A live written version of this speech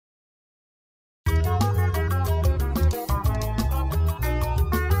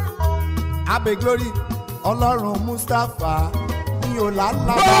abe glory ọlọ́run Mustapha ní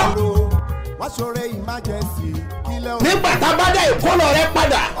ọ̀làlábàárò wá ṣoore emergency kílẹ̀ òun. nígbà tá a bá dá ìkólọ rẹ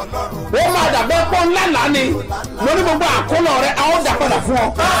padà ó máa dàbẹ́ pọ́ ńlá lánìí lórí gbogbo àkólọ rẹ a ó dà padà fún ọ.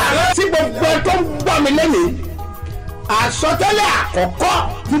 tí gbogbo ẹ tó ń gbọ́ mi lẹ́yìn àsọtẹ́lẹ̀ àkọ́kọ́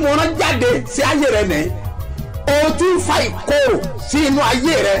tí mo rán jáde sí ayé rẹ nìyí o ti ń fa ìkorò sí inú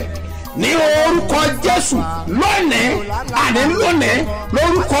ayé rẹ ní orúkọ Jésù lónìí àní lónìí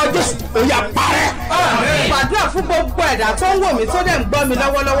lórúkọ Jésù ó yá parẹ́. gbàdúrà fún gbogbo ẹ̀dá tó ń wò mí tó dẹ̀ ń gbọ́ mi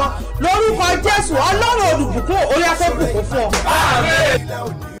lọ́wọ́lọ́wọ́ lórúkọ Jésù Ọlọ́run olùbùkún ó yá kó bùkún fún ọ.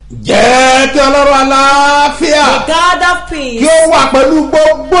 jẹ́ kí Ọlọ́run aláfíà The God of peace kí ó wà pẹ̀lú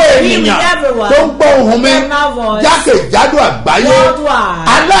gbogbo ènìyàn tó ń gbọ́ ohùn mi jákèjádò àgbáyé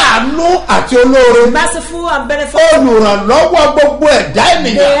aláàánú àti olóore merciful and beneficent, olùrànlọ́wọ́ gbogbo ẹ̀dá the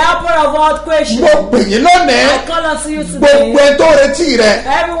ènìyàn helper of all creation. mo pè yín lónìí I call unto you gbogbo today. ẹ tó retí rẹ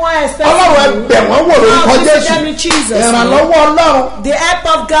Everyone Ọlọ́run expecting you. ẹgbẹ̀ wọ́n wò lórúkọ Now visit Jésù them in Jesus' name. ìrànlọ́wọ́ Ọlọ́run The help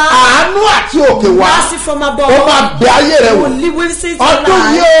of God, àánú àti òkè wá mercy from above, ó máa bẹ ayé rẹ wò will live with it ọdún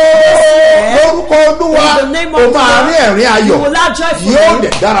yìí ó lórúkọ Olúwa In the name of ó máa God, rí ẹ̀rín ayọ̀ you will have joy for yóò you.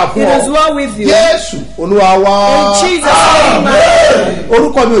 dẹ̀ dára fún It ọ is well with you. Jésù Olúwa wa In Jesus' name.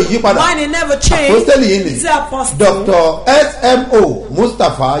 orúkọ mi ò yí padà Mine never changed. apostoli yìí ni It's the apostle. Dr. SMO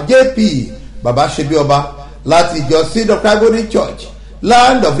Mustapha JP Babasebioba láti ìjọ Seed of Christ Golden Church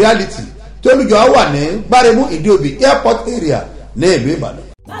Land of Reality tí olùjọ wà ní Gbáremú Ìdíòbí airport area ní ìlú Ìbàdàn.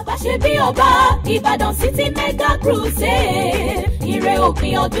 Babasebioba Ìbàdàn City Mega Crusade ire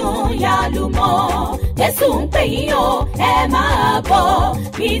òpin ọdún yálùmọ́ Jésù ń pè yín o ẹ máa bọ̀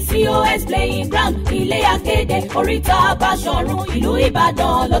PCOS playing ground ilé akéde oríta Báṣọ̀run ìlú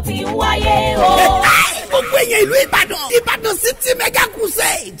Ìbàdàn ló ti ń wáyé o. gbogbo èèyàn ìlú Ìbàdàn City Mega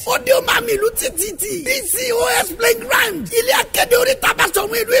Crusade òde ó máa mi ìlú títí PCOS playing ground ilé akéde oríta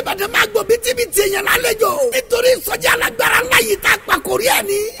Báṣọ̀run ìlú Ìbàdàn máa gbọ́ bítíbitì èèyàn lálejò nítorí ìsọjí alágbára láyé tá a pàkórí ẹ̀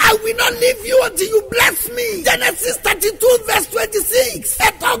ní I will not leave you until you bless me Genesis 32 verse 26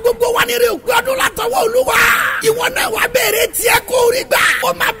 ẹ̀tọ́ gbogbo wa ní rè òpin ọdún látọwọ́ Olúwa ìwọ náà wà bẹ̀rẹ̀ tiẹ̀ kó rí gbà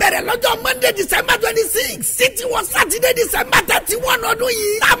ó máa bẹ̀rẹ̀ lọ́jọ́ Monday December 26 títí wọ Saturday December 31 ọdún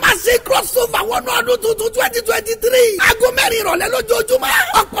yìí tá a máa ṣe crossover wọnú ọdún tuntun 2023 aago mẹ́rin ìrọ̀lẹ́ lójoojúmọ́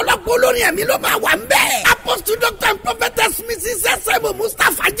ọ̀pọ̀lọpọ̀ olórin ẹ̀mí ló máa wà ń bẹ̀ Apostle Dr. and Prophetess Mrs. SMO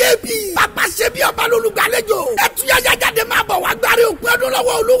Mustapha JP Babasebioba lolùgbàlejò ẹtúyàyà jáde máa bọ̀ wá gbárí òpin ọdún lọ́wọ́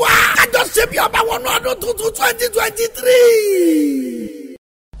Olúwa kájọ Sebioba wọnú ọdún tuntun 2023.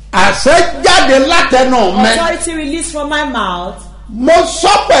 àṣẹ jáde látẹnu mi Authority released from my mouth. mo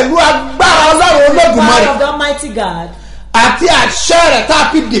sọ pẹ̀lú agbára Ọlọ́run The power Olódùmarè of the Almighty God. àti àṣẹ rẹ̀ tá a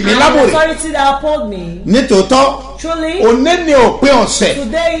fi dì mí And the lábòrè authority that uphold me. nítòótọ́ Truly, òní ni òpin ọ̀sẹ̀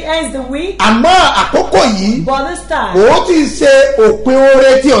today ends the week, àmọ́ àkókò yìí but this time, ó ti ṣe òpin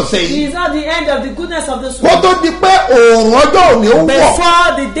oore ti ọ̀sẹ̀ it yìí is not the end of the goodness of this kó world. tó di pé òòrùn ọjọ́ òní ó wọ̀ Before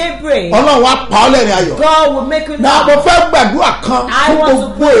the daybreak, Ọlọ́run á pa ọ́ lẹ́rìn ayọ̀ God will make you náà mo laugh. fẹ́ gbàdúrà kan I fún want to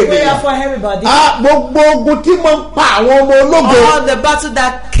gbogbo pray prayer ènìyàn for everybody. gbogbo ogun tí mo ń pa àwọn ọmọ ológo All the battle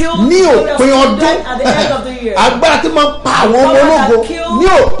that killed ní glorious òpin children ọdún at the end of the year. agbára tí mo ń pa àwọn ọmọ ológo ní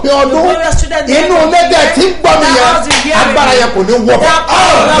òpin ọdún inú lédè tí ń gbọ́ mi yẹn agbára yẹn kò ní wọ̀ bọ́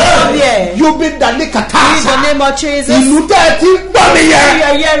yóò bí dalí kàtà In the name of Jesus, ìlú tẹ́ tí ń gbọ́ mi you yẹn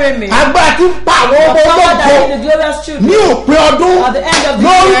are hearing me. agbára tí ń pa àwọn ọmọ The power ológo that is the glorious children ní òpin ọdún at the end of the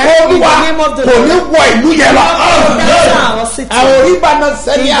lórúkọ year, in Olúwa the name of the kò ní Lord. wọ ìlú yẹn lọ Our city. àwọn oríbànú In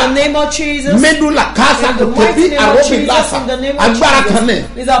sẹ́yà the name of Jesus, mẹ́dúlà kásá in the kò mighty tẹ̀bí name of àròbí Jesus, lásà in the name of agbára kan ní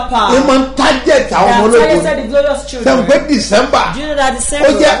Jesus, is our power. ìmọ̀ ń tájẹ̀tì àwọn ọmọ That ológo targeted the glorious children. sẹ́wọ̀n pé December Do you know that ó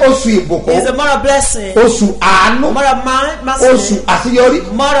December jẹ́ oṣù ìbùkún is a month of blessing, oṣù àánú month of oṣù mercy, àṣeyọrí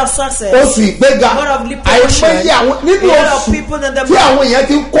month of success, oṣù ìgbéga month of liberation. àìmọye àwọn nínú A lot of oṣù people in the tí àwọn èèyàn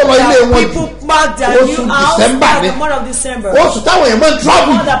ti ń kó lọ ilé that wọn jù people mark their Oṣù new house December as ni. the month of December. oṣù táwọn èèyàn máa ń travel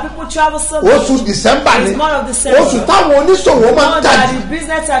Month jù that people travel so oṣù much. December ni It's month of December. oṣù táwọn oníṣòwò máa ń Month tà that jù the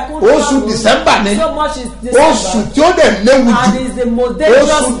business tycoon oṣù travel December ni so much is oṣù December. tí ó dẹ̀ léwu And jù is the most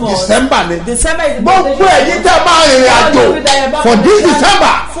dangerous oṣù month. December ni December is the most gbogbo dangerous ẹ̀yin month. tẹ́ máa rìnrìn àjò for this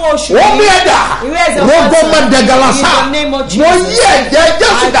December wọ́n bí ẹ̀dá rogo mẹ́dẹ̀gàlásà wọ́n yí ẹ̀jẹ̀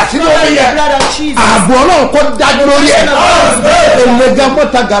Jésù dà sínú omi yẹn ààbò Ọlọ́run kó dájú lórí ẹ̀ ẹ̀lẹ́gà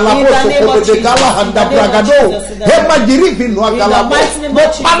mọ́ta gàlàbó sòkòtò gàlà hàndàbàgàdó ẹ̀ma jìrì ìfìnnú àgàlàbó mo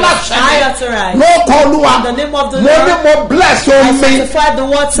pálásẹ̀ ló kọ́ Olúwa mo ní mo bless omi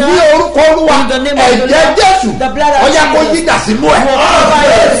ní orúkọ Olúwa ẹ̀jẹ̀ Jésù ọ̀yà kó yí dà sínú ẹ̀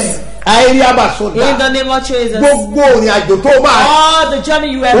àìrí àbàsọ̀dà In the name of Jesus. gbogbo òrìn àjò tó máa All the journey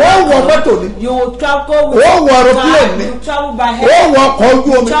you ever ó wọ mọ́tò ni you will travel with ó wọ aeroplane time, ni you travel by ó head, wọ ọkọ̀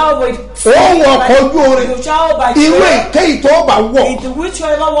ojú you omi travel with ó wọ ọkọ̀ ojú orin you travel by ìwé train. ìkéyìí tó bá wọ̀ Into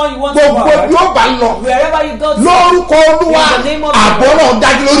whichever one you want to gbogbo work, bí ó bá lọ wherever you go to, lórúkọ olúwa In the name of àbọ̀ náà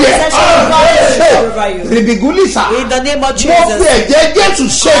dájú lórí ẹ̀ rìbìgúlìsà in the name of mo fi Jesus, ẹ̀jẹ̀ jésù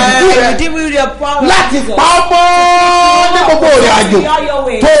ṣe ìdí I rẹ̀ redeem with your power láti of Jesus. pa ọmọ ní gbogbo òrìn àjò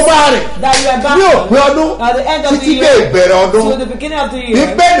tó bá rìn That you are back ní òpin ọdún at the end of the títí dé year ìbẹ̀rẹ̀ ọdún to the beginning of the year.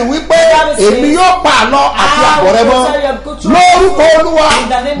 bíbélì wípé èmi yóò pa àlọ́ àti àbọ̀ rẹ mọ́ lórúkọ olúwa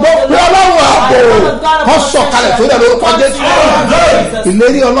mo pe ọlọ́run ààbò kó sọ̀kalẹ̀ tó dẹ̀ lórúkọ jésù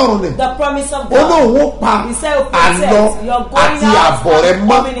ìlérí ọlọ́run ni The promise of God. olóhùn ó pa He said, àlọ́ "You're going àti out àbọ̀ rẹ and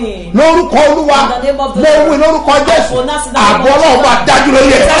mọ́ coming in." lórúkọ olúwa In the name of the mo Lord. wí lórúkọ jésù pronounce in the name àbọ̀ of ọlọ́run Jesus. máa dájú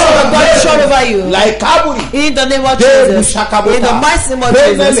lórí ẹ̀ That's what God is sure over you. láìkábùrì In the name of Déèbù Jesus. ṣàkàbọ̀tà. In the mighty name of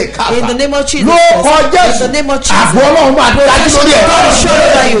Bẹ́ẹ̀mẹ̀lẹ̀ Jesus. kàfà. In the name of Jesus. lórúkọ In jésù the name of Jesus. àbọ̀ ọlọ́run máa dájú lórí ẹ̀ God is sure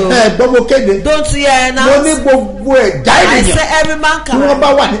over you. ẹ̀ gbọ́ mo kéde Don't hear mo ní now. gbogbo ẹ̀dá I ènìyàn say every man tí wọ́n can. bá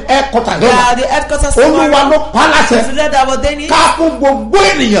wà ní ẹ̀kọ́tà They lọ́la are the headquarters olúwa ló pa á láṣẹ Today that what they need. ká fún gbogbo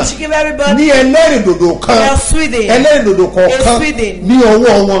ènìyàn She give ní everybody ẹlẹ́rìndòdò kan their Sweden ẹlẹ́rìndòdò kọ̀ọ̀kan Sweden. ní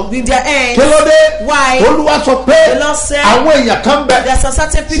ọwọ́ wọn with their hands. kí ló dé Why? olúwa sọ pé The Lord said, àwọn èèyàn kan bẹ There's a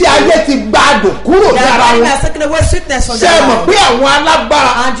certain tí people ayé ti gbádùn kúrò ní that ara are wọn taking away sweetness from ṣé their ẹ mọ̀ life. pé àwọn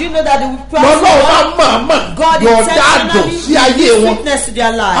alágbára And you know that the lọ́lọ́run máa mọ̀ọ́mọ̀ God yọ̀ọ̀dá àdùn intentionally sí ayé gives wọn sweetness to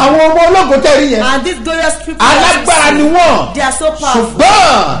their life. àwọn ọmọ ológun tẹ̀rí yẹn And these glorious people alágbára ni wọ́n they are so powerful.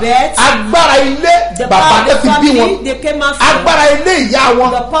 ṣùgbọ́n But agbára ilé the bàbá power tó of ti the bí wọn family they came out from. agbára ilé ìyá wọn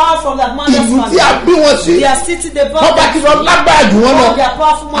The power from that mother's ìlú tí a family. bí wọn sí They are city they wọ́n bá ti lọ lágbára jù wọ́n lọ They are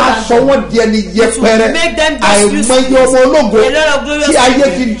powerful more than aṣọ wọn di ẹni yẹpẹrẹ make them àìmọye ọmọ ológun A lot of glorious tí ayé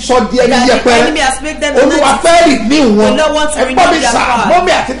people. ti sọ di ẹni That the yẹpẹrẹ enemy has made them olúwa united. fẹ́ rì ní wọn The Lord wants to ẹgbọ́n mi renew their sà power.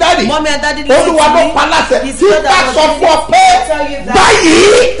 mọ́mí àti dáàdì Mommy and daddy listen olúwa to ló me. pa láṣẹ It's tí God bá that sọ was fún ọ leading pé me to tell you that. báyìí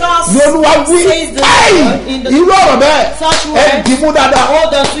Thus ni olúwa wí says the báyìí Lord in the- irú ọ̀rọ̀ bẹ́ẹ̀ Such ẹ words. dìímú dáadáa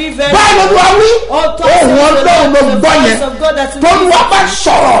Hold on to it very báyìí ni olúwa wí Oh, thus ohun says the ọlọ́run ló Lord, the gbọ́ voice yẹn of God that will tolúwa bá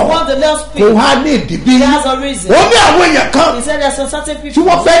listen. sọ̀rọ̀ Want the Lord speak. kò wá ní ìdìbí He has a reason. ó ní àwọn èèyàn kan He said there's some certain tí people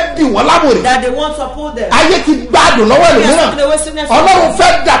wọ́n fẹ́ dì wọ́n lámòrè that they want to uphold them. ayé ti gbádùn lọ́wọ́ He has ẹlòmíràn taken away sickness from ọlọ́run them.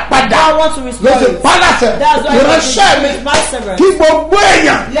 fẹ́ dà padà I want to restore ló ti it. pálásẹ̀ That's why ìránṣẹ́ mi my servant. kí gbogbo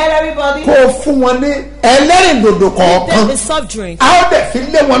èèyàn Let everybody kó fún wọn ní ẹlẹ́rìndòdò kọ̀ọ̀kan take a soft drink. a ó dẹ̀ fi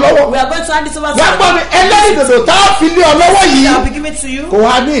lé wọn lọ́wọ́ We are going to hand this over to wọ́n gbọ́ mi ẹlẹ́rìndòdò tá a fi lé ọ lọ́wọ́ I yìí will be giving to you. kò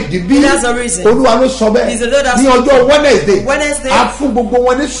wá ní ìdìbí It has a reason. olúwa ló sọ It's the Lord bẹ́ẹ̀ that ní ọjọ́ Wednesday Wednesday, a fún gbogbo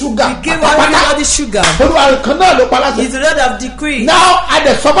wọn ní ṣúgà give pátápátá everybody sugar. olúwa kan náà ló pálásẹ̀ It's the Lord of decree. náà a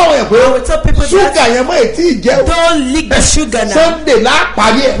dẹ̀ sọ báwọn yẹn pé I will tell people ṣúgà that yẹn mọ́ ètí ìjẹ́ o don't lick the sugar now. Sunday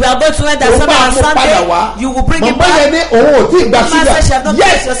láàpárí ẹ̀ We are going to end that Ó Sunday máa on mú padà wá. Sunday. You will bring it mọ̀mọ́ yẹn back. ní òun ò tí ì gba Mama ṣúgà said she has not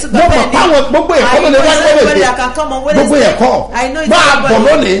yes touched your sugar mo mọ̀ penny. káwọn gbogbo ẹ̀kọ́ ló lè wá I know everybody lẹ́wọ̀dẹ̀ that can come on gbogbo Wednesday. ẹ̀kọ́ I know it's máa bọ̀ everybody.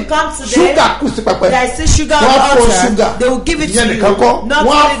 lónìí Come today. ṣúgà kù sí pẹpẹ There is still sugar on wọ́n á the fún altar. ṣúgà They will give it to ìyẹn you. nìkan kọ́ Not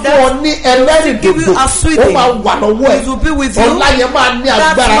wọ́n á only fún ọ that, ní give you ẹlẹ́rìndòdò a sweetie. ó máa wà lọ́wọ́ ẹ̀ It will be with you. ọ̀la yẹn máa ní That's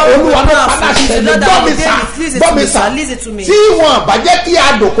agbára not olúwa ló powerful. padà It's the ṣẹlẹ̀ Lord that will gbọ́mísà ordain it. Listen to me, gbọ́mísà sir. Listen to me. tí wọn bàjẹ́ kí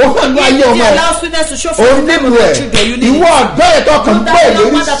adòkó hàn ní ayé If ọmọ you ẹ̀ allow sweetness to show ó for the name nílò of your ẹ̀ children, you need ìwọ it. ọ̀dọ́ yẹn tó kàn You that gbọ́ young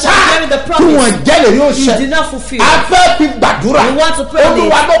ìlérí man that sáà was hearing the tí promise. wọ́n jẹ́ lè rí You òṣè did not fulfill. a fẹ́ fi gbàdúrà You want to pray on it.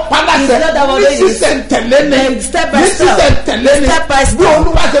 olúwa ló paláṣẹ It's not that ní what it is. sísẹ̀ntẹ̀lé ni Step by ní step. sísẹ̀ntẹ̀lé ni Step by step. bí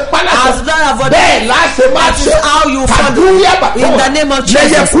olúwa ṣe As paláṣẹ Lord have ordained. bẹ́ẹ̀ láṣẹ máa That is ṣe how you follow. kàdúyà bàtọ́ In the name of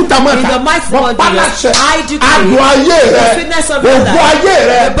Jesus. lẹ́yẹ kúta In mọ́ta the mighty name wọ́n of Jesus. paláṣẹ I decree. adùn ayé The rẹ sweetness of your ògùn life. ayé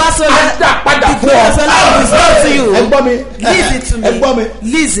rẹ The battle of your- adá padà the fún goodness of your life is done to you. ẹ gbọ́ mi Listen to me. ẹ gbọ́ mi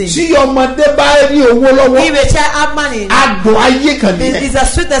Listen. tí ọmọdé bá rí owó lọ́wọ́ If a child have money, adùn ayé kan it nìyẹn is a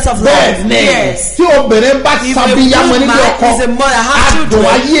sweetness of bẹ́ẹ̀ life. ni Yes. tí obìnrin bá If a sábíyámọ good níbi man ọkọ is a mother, have adùn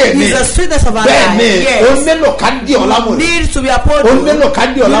children, ayé ni is a sweetness of our bẹ́ẹ̀ ni life. o Yes. nílò ká di ọ̀làmùrè Need to be uphold o you. nílò ká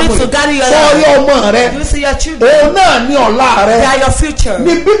di You need ọ̀làmùrè to guard your sọ́ọ́rí life. ọmọ rẹ You see your children. òun náà ní ọ̀la rẹ They are your future.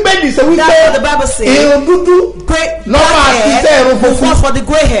 ní bíbélì ṣe wípé That's what the Bible says. irun dúdú Great lọ́wọ́ àti iṣẹ́ irun will funfun fall for the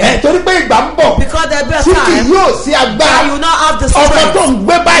grey ẹ̀ hair. torí pé ìgbà ń bọ̀ Because there will be a tí kì time yóò sí that agbára you not have the ọmọ strength. tó ń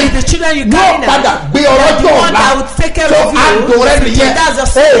gbé báyìí The children you yóò carry now. padà gbé The ọlọ́jọ́ one ọ̀la that will take care tó of you. àdùn rẹ nìyẹn That's your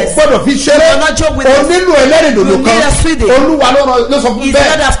o sweetness. gbọ́dọ̀ fi ṣeré You will not joke with o us. nílò ẹlẹ́rìndòdò You need kan a sweetie. olúwa ló sọ fún He's bẹ́ẹ̀ the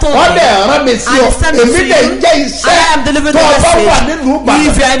Lord have told wọ́n me. dẹ̀ rán mi sí And ọ he sent me èmi to dẹ̀ you. ń jẹ́ iṣẹ́ I am delivering tó the o bá message. wà nílùú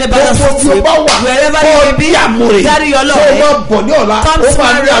If you are in a Ìbàdàn Bible gbogbo tí o bá wà wherever kó you o may be, bí àmúre carry your tó Lord. o máa bọ̀ ní ọ̀la Come ó to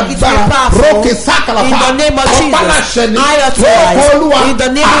máa my ní rock, it will be agbára powerful. rókè sákàlàfà In the name of Jesus. ọ̀pálàṣẹ ni I authorize. lórúkọ olúwa In the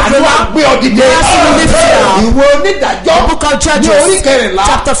name of the àánú Lord. àgbé ọ̀dìdẹ Mercy will lift you up. ìwé onídàájọ́ The book of Judges, ní orí kẹrìnlá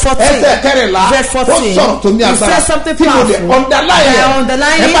chapter 14, ẹsẹ̀ kẹrìnlá verse ó 14. sọ̀rọ̀ tó ní He agbára says something tí mo lè powerful. underline I ẹ̀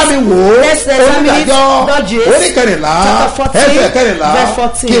underline ẹ bá it. mi wò ó Let's examine it. Judges chapter 14 verse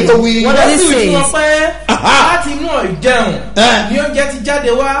 14. What does it say? Láti inú ìjẹun ni oúnjẹ ti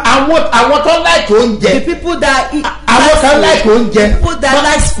jáde wá. Àwọn tó láìkì oúnjẹ. The people that eat. Àwọn kan láìkì oúnjẹ. People that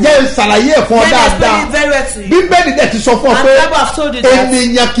like food. Jẹ́ ìsàlàyé ẹ̀fọn dáadáa. Bíbélì dẹ̀ ti sọ fún ọ pé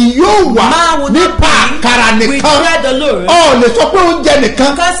ènìyàn kì yóò wà nípa àkàrà nìkan. Ọ̀ lè sọ pé oúnjẹ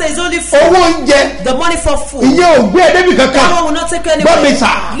nìkan. Owó oúnjẹ. The money for food. Ìyẹn ò gbé ẹdẹ́bì kankan. That one will not take any money.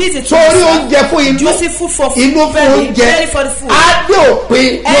 Sórí oúnjẹ fún inú. Inú fún oúnjẹ. Adé òpin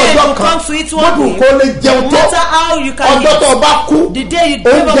ní ọjọ́ kan. Mọ́tò kò lè jẹun tó. Ọjọ́ tó o bá kú.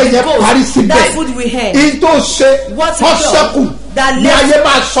 Oúnjẹ yẹn parí síbẹ̀. Ìtò ṣe ọ̀sẹ̀kù. Ní ayé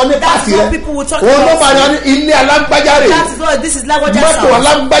máa sọ ní pàtì rẹ̀. Òun ló máa yan ilé alágbájáre. Mọ́tò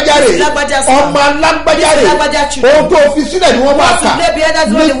alágbájáre. Ọmọ alágbájáre. Ohun tó fi sílẹ̀ ni wọ́n máa kà.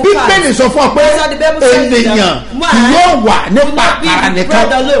 Ní Bíbélì sọ fún ọ pé ènìyàn yóò wà nípa àkàrà nìkan.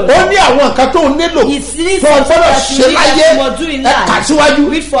 Ó ní àwọn nǹkan tó nílò tó o gbọ́dọ̀ ṣe láyé ẹ̀ka síwájú.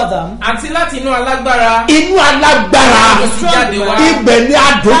 Àti láti inú alágbára. Inú alágbára. Ibẹ̀ ni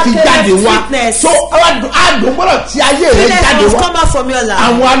adùn ti jáde wá. So adùn gbọ́dọ̀ ti ayé rẹ̀ jáde wá.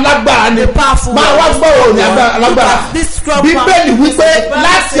 Àwọn alágbára ni máa wá gbọ́rọ̀ ní alágbára. Bíbélì wípé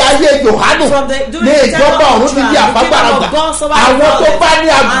láti ayé Jòhánù ní ìjọba ọ̀run ti di àfagbára gbà. Àwọn tó bá ní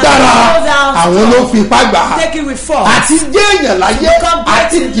agbára àwọn ló fi ipá gbà. Àti jẹ́ èèyàn láyé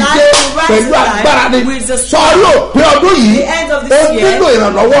àti dìde pẹ̀lú agbára ni. Sọ̀rí òpin ọdún yìí ó nílò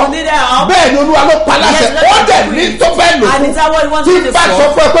ìrànlọ́wọ́. Bẹ́ẹ̀ ni Olúwa ló pa láṣẹ. Ó dẹ̀ ní tó fẹ́ lò fún. Tí bá sọ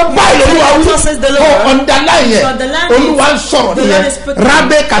fún ẹ pé báyìí lolúwa wí. Ó ọ̀ndàlá yẹn Olúwa ń sọ̀rọ̀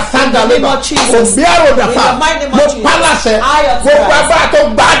Rabbe Kasanga leba òbí àròdàfà mo pálásẹ gbogbo agbára tó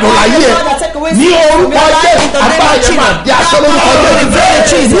gbádùn láyé ní orúkọ Jésù agbára yẹn máa di aṣọ lórúkọ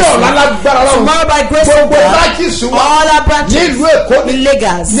Jésù ní ọ̀la lágbára lọ́rùn gbogbo branches wa nílùú Èkó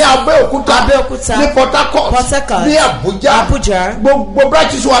ní Abẹ́òkúta ní Port Harcourt ní Abuja gbogbo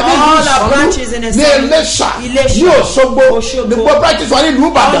branches wa ní ìlú Ìṣàlú ní Iléṣà ní Òṣogbo gbogbo branches wa ní ìlú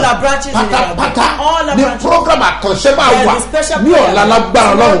Ìbàdàn pátápátá ní program àkànṣe máa wà ní ọ̀la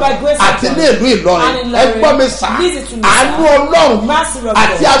lágbára Ọlọ́run àti ní ìlú Ìlọrin ẹgbọ́n mi sà àánú Ọlọ́run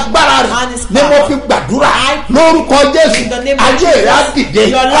àti agbára rẹ̀ ni mo fi gbàdúrà lórúkọ Jésù ayé rẹ̀ á dìde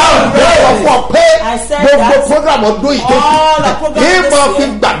bẹ́ẹ̀ fún ọ pé gbogbo program ọdún yìí tó kù ìmọ̀ fi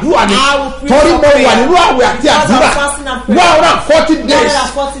gbàdúrà ni torí mo wà nínú àwẹ̀ àti àdúrà 140 days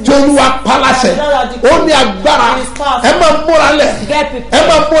tí Olúwa paláṣẹ ó ní agbára ẹ máa múra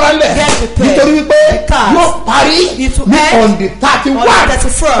lẹ̀ nítorí wípé yóò parí ní on the 31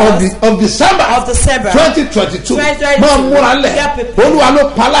 of December 2022 máa múra lẹ̀ Olúwa ló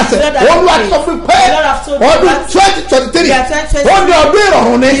paláṣẹ Olúwa tó fi pẹ́ ọdún 2023 ó ní ọdún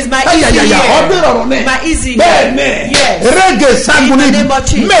ìrọ̀rùn ni ayayaya ọdún ìrọ̀rùn ni bẹ́ẹ̀ ni rege sanguni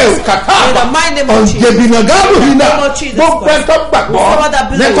mẹ́ẹ̀ kàtà ọ̀jẹ̀bìnàgàlù hinna gbogbo ẹ̀tọ́ gbàgbọ́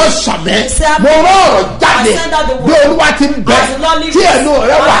lẹ́kọ̀ọ́ sàmẹ́ mo rọ̀ ọ̀rọ̀ jáde bí Olúwa ti ń bẹ tí ẹnu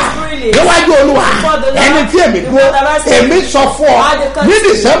rẹ wà níwájú Olúwa ẹni tí èmi dúró èmi sọ fún ọ ní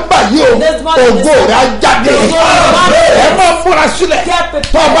December yìí o ògo rẹ á jáde ẹ máa múra sílẹ̀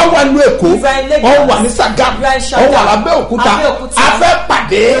tó o bá wà ní Èkó ọ wà ní Sàgámù ọ wà l'Abẹ́òkúta a fẹ́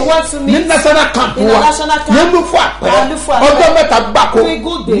pàdé ní national camp wa nínú fún àpẹ ọjọ́ mẹ́ta gbáko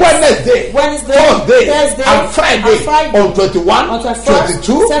Wednesday Thursday and Friday on 21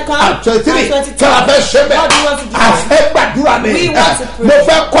 22 and 23 tí a fẹ́ ṣe bẹ́ẹ̀ a fẹ́ gbàdúrà ní mo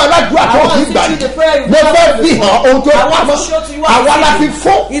fẹ́ kọ́ aládùúrà tó kì í gbà yìí mo fẹ́ fi hàn ohun tó pamọ́ àwa la fi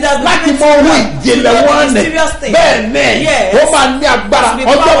fún láti mọ ohun ìjìnlẹ̀ wọn nì bẹ́ẹ̀ ní ó máa ní agbára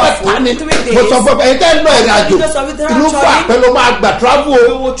ọjọ́ mẹ́ta ni mo sọ fún ẹ tẹ́ ń lọ ìrìn àjò ìlú fún àpẹ ló máa gbà travel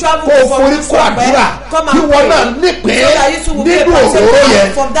o kó o forí kó àdúrà kí wọn náà nípìn nínú òróró yẹn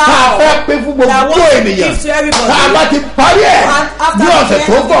ká a fẹ́ pín fún gbogbo ènìyàn ká a bá ti parí ẹ̀ ní ọ̀sẹ̀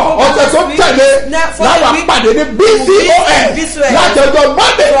tó bọ̀ ọ̀sẹ̀ tó tẹ̀lé láwọn àpàdé ní BCOS láti ọjọ́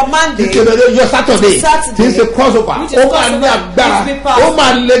Monday ìkéde yọ Saturday tí ń ṣe crossover ó máa ní agbára ó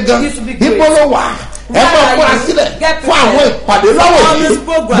máa le gan ìpolówó wà ẹ máa múra sílẹ̀ fún àwọn ìpàdé lọ́wọ́ yìí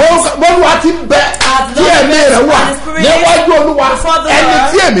bólúwa ti bẹ tí ẹ̀mí rẹ̀ wà níwájú Olúwa ẹni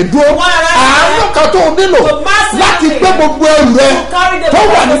tí ẹ̀mí dúró àánú kan tó nílò láti gbé gbogbo ẹrù rẹ tó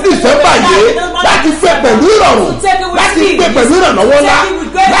wà ní December yìí láti gbé pẹ̀lú ìrọ̀rùn láti gbé pẹ̀lú ìrànlọ́wọ́ ńlá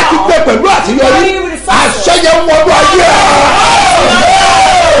láti gbé pẹ̀lú àṣeyọrí àṣeyẹ wọnú ayé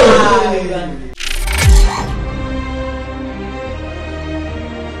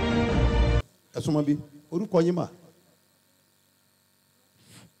ẹ̀sùnmọ́ bí orúkọ yín mà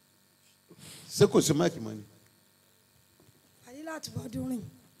ṣé kò sí máìkì mọ́ ni. ayé láti bọ́dún rìn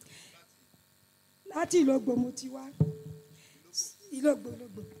láti Ìlógbò mo ti wá Ìlógbò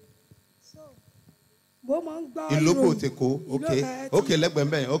mo máa ń gbọ́ ìlógbò ti kó ok lẹ́gbẹ̀ẹ́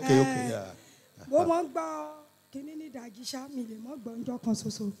mbẹ́ ok. mo máa ń gbọ́ kíní ní ìdajì ṣá mi lè mọ́ gbọ́ ọjọ́ kan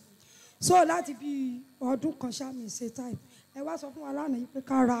ṣoṣo so láti bí ọdún kan ṣá mi ṣe time ẹ wá sọ fún wa lánàá yìí pé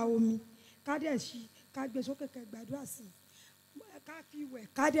ká ra omi ká dẹ̀ ṣí ká gbé sókè kẹ́ gbàdúrà sí ká fi wẹ̀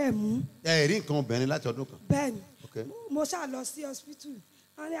ká dẹ̀ mú. ẹ rí nǹkan obìnrin láti ọdún kan. bẹ́ẹ̀ni mo ṣáà lọ sí hospital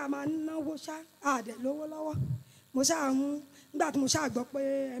wọn ní a máa náwó ṣá àdẹ lówó lọ́wọ́ mo ṣáà mú nígbà tí mo ṣáà gbọ́ pé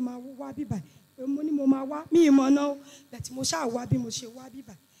ẹ máa wá bíbà mo ní mo máa wá mí ìmọ̀ náà bẹ̀tì mo ṣáà wá bí mo ṣe wá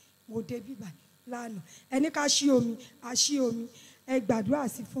bíbà mo dé bíbà lánàá ẹni ká ṣí omi a ṣí omi ẹ gbàdúrà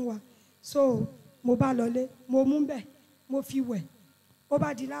sí fún wa so mo bá lọlé mo mú bẹ́ẹ̀ mo fi wẹ̀ ó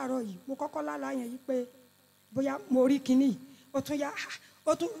bá di láàárọ̀ yìí mo kọ́kọ́ lálàá yẹn yìí pé bóyá mo rí kinní ó tún yá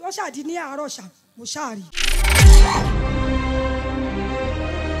ó ṣàdí ní àárọ̀ ṣá mo ṣáà rí.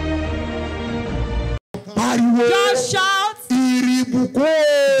 pariwo ìrìbùkún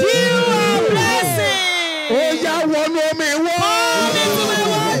ó yá wọnú omi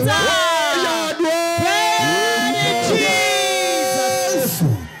wọ́n.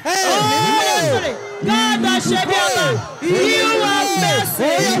 Babasebioba,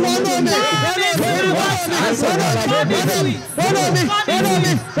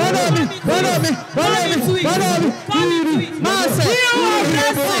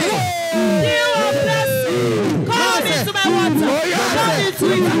 you are blessed. Come into my water. Come into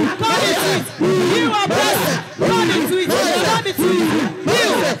it. Come into it. You are blessed. Come into it. Come into it.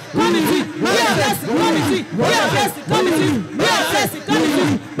 Come into it. We are blessed. Come into it. We are blessed. Come into it. We are blessed.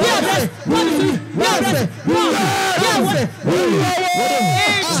 Come into it. We are blessed. Come into it. We are blessed.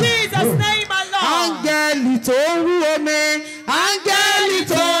 In Jesus' name, my Lord. Áńgẹ́lì tó rú omi, áńgẹ́lì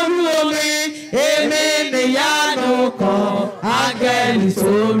tó rú omi, èmi nìyanu kan. Áńgẹ́lì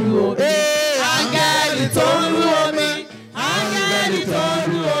tó rú omi, áńgẹ́lì tó rú omi, áńgẹ́lì tó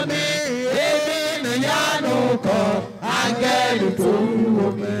rú omi, èmi nìyanu kan. Áńgẹ́lì tó rú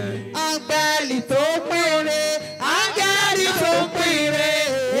omi, áńgẹ́lì tó pínre, áńgẹ́lì tó pínre,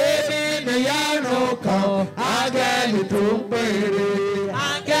 èmi nìyanu kan. Áńgẹ́lì tó pínre,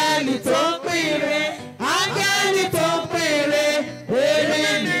 áńgẹ́lì tó pínre, áńgẹ́lì tó pínre, èmi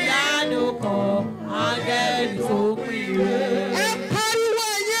nìyanu kan. Áńgẹ́lì tó pínre. Ẹ pariwo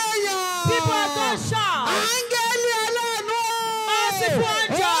ẹ̀yẹ yàn. People are going to shout. Áńgẹ́lì aláàánú. Merciful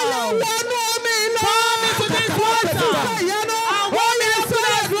angel. Ọlọ́wọ́nú omi lọ. Come into this water. And what is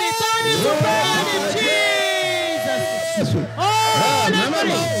blessed is turn into blood in Jesus. Oh,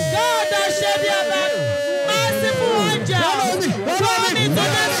 Babasebioba, merciful angel. Come into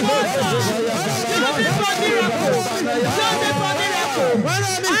this water. Use it for miracle. Use it for miracle.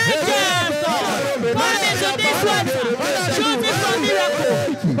 Angels, God. Come into this water. Use it for miracle.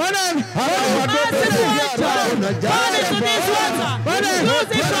 Merciful angel. Come into this water. Use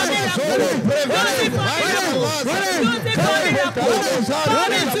it for miracle. Use it for miracle. Use it for miracle.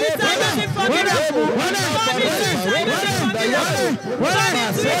 Come into it and use it for miracle. Come into it and use it for miracle. Come into it and use it for miracle. Come into it and use it for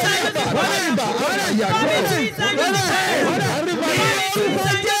miracle.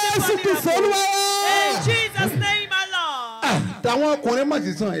 In Jesus' name, my Lord. Táwọn ọkùnrin má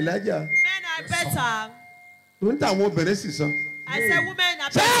ti san Elijah. Men are better. Ń tàwọn obìnrin sì san. I say women are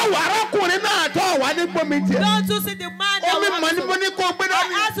Ṣé better. wàrà ọkùnrin náà tọ́ wà ní gbọ́mi tiẹ̀? Don't you see the man that Omi mọ̀ ní mo ní kó gbé I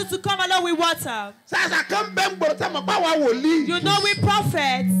lọ́mí. asked you to come along with water. Sàṣà kan bẹ́ ń gbọ́dọ̀ sábà bá wa wòlíì. You know we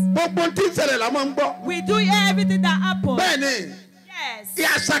prophets. Gbogbo tí ń ṣẹlẹ̀ la máa ń gbọ́. We do hear everything that happens. Bẹ́ẹ̀ni, Yes.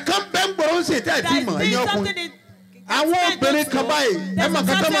 ìyàsà kan bẹ́ ń gbọ́dọ̀ ń ṣe tẹ́ ẹ̀ tí There's mọ̀ been ẹ̀yìn something ọkùnrin. in Àwọn obìnrin kan báyìí, ẹ there's máa a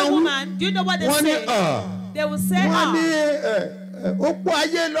kankan máa certain wú. woman. Do you know what they Wọ́n ní say? They will say wọ́n ní opó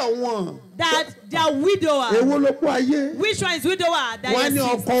ayé lọ wọn. that they are widower. Èwo ló pọ̀ ayé? Which one is widower? That Wọ́n ní you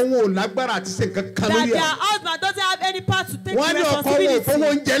ọkọ wọn ò lágbára àti ṣe kankan that lórí their ẹ̀. husband doesn't have any part to take Wọ́n ní ọkọ wọn ò fowó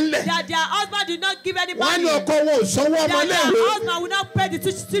responsibility. oúnjẹ ńlẹ̀. That their husband did not give any Wọ́n money. ní ọkọ wọn ò sanwó That ọmọléèwé. their husband will not pay the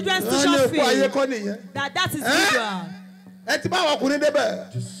children's Wọ́n ní tuition opó ayé fee. kọ́ nìyẹn. That is widower. Ẹ ti bá àwọn ọkùnrin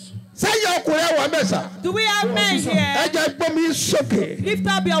débẹ̀. Sẹ́yìn ọkùnrin ẹ̀wọ̀n mẹ́sà. Do we have men Ẹ here? jẹ́ gbọ́mi sókè. Lift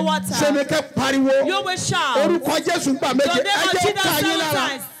up your water. Sẹ́nìkẹ́ pariwo. You will shout. Orúkọ Jésù gbà méje. The name Ẹ of jẹ́ Jesus ká yín 7 lára.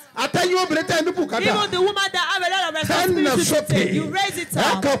 times. Àtẹ̀yìn obìnrin tẹ̀ ní bùkátà. Even the woman that have a lot of Kẹ́nà responsibility to sókè. take, you raise it Ẹ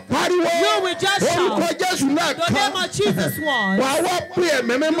up. kàn pariwo. You will just shout. Orúkọ Jésù náà The name kan. of Jesus once. Wà wá pè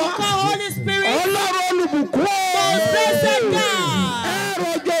ẹ̀mí mímọ́. Call Holy Spirit. Ọlọ́run olùbùkún. Most blessed God. Ẹ̀rọ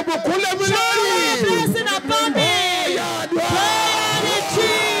ọjọ́ ìbùkún lé mi Shower lórí. your blessing upon me. Yàdùá. Prayer in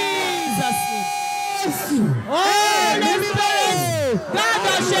Jesus' name. Holy Spirit.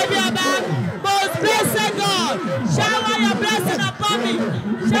 Babasebioba. Most blessed God. Shower your blessing upon me.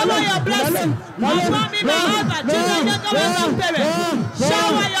 Shower your blessing upon me, my husband, children, young ones, and parents.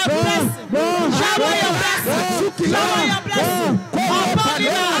 Shower your blessing. Shower your blessing. Shower your blessing upon me,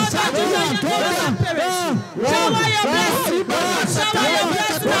 my husband, children, and parents. Shower your blessing. Shower your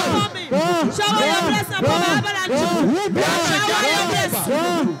blessing upon me. Shower your blessing upon my husband and children. Shower your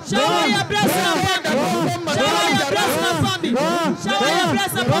blessing. Shower your blessing upon me. Shower your blessing upon me. Shower your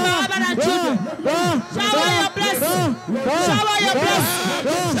blessing upon my husband and children. Shower your blessing. Shower your blessing.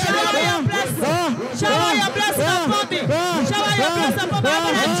 Shower your blessing. Shower your blessing upon me. Shower your blessing upon my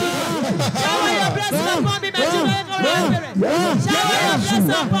husband and children. Shower your blessing upon me, my children and grandparents. Shower your blessing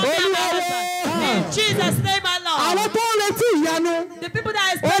upon me and my husband. In Jesus' name, my Lord. The people that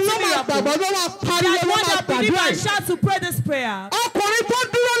are expecting miracles, they are the ones that believe and shout to pray this prayer. The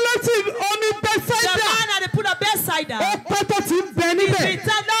man at the pool of Bethsaida, he's been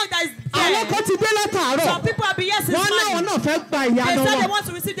turned down that is dead. Some people have been here since morning. They said they want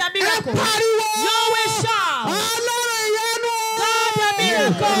to receive their miracle. You will shout. God, the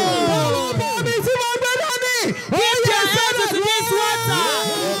miracle. Keep your hands into this water.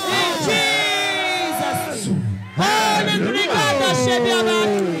 In Jesus' name. Holy God, the Babasebioba.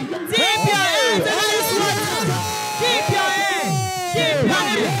 Dip your hands into this water. Keep your hands. Keep your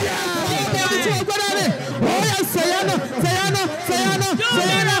hands. Keep your hands. Do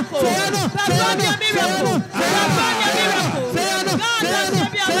miracle. Perform your miracle. Perform your miracle. God, the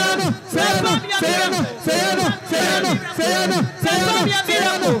Babasebioba. Perform your miracle. Perform your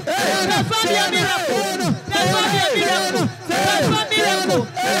miracle. Perform your miracle. Perform your miracle. Perform miracle.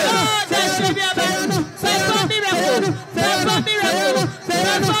 God, the Babasebioba. Perform miracle. Perform miracle.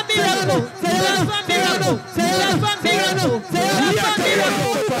 Perform miracle. Perform miracle. Perform miracle. Perform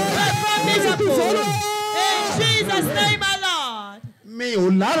miracle. Perform miracle. In Jesus' name, my Lord. Mi ò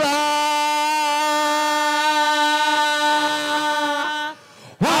lára.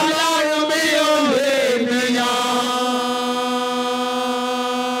 Ọlọ́run mi ò lè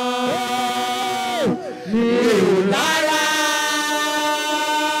nìyàn. Mi ò lára.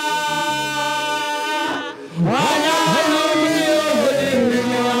 Ọlọ́run mi ò lè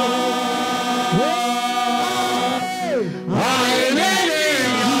nìyàn.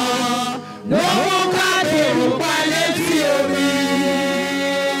 Àìlènìyàn ló mú kábíyèmí pa létí omi.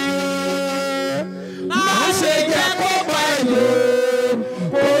 Má ṣe jẹ́ kó pa èlò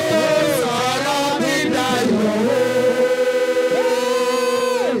kó tó sọ̀rọ̀ mi dayọ̀.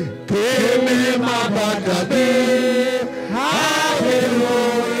 Kémi má bàtà bí àbẹ̀wò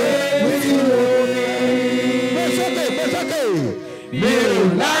létí omi. Mi ò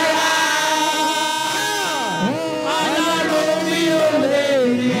lára. Ọlọ́run mi ò lè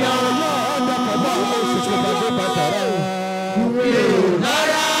nìyàn. Mi ò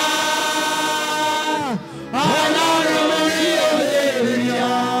lára. Ọlọ́run mi ò lè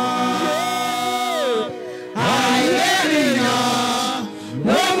nìyàn. Àìlènìyàn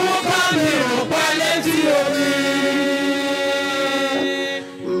ló mú kábíyèmí pa létí omi.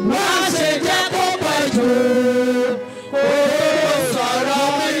 Má ṣe jẹ́ kó pẹ́ jù kó tó sọ̀rọ̀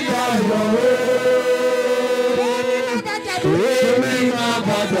mi dayọ̀. Èmi máa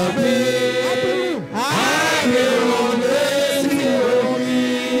bàjọ́ bí àbẹ̀wò létí omi.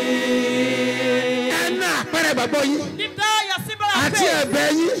 Ẹ̀nà àpẹẹrẹ gbàgbọ́ yín Lift up your symbol of àti faith. ẹ̀bẹ̀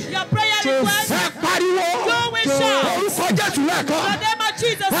yín Your prayer request. ẹ pariwo You will shout. orúkọ Jésù lẹ́ẹ̀kan. The name of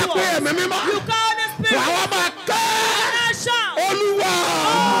Jesus Ẹ pé was. ẹ̀mí mímọ́. You call the Spirit. Wàá máa ké And shout. Olúwa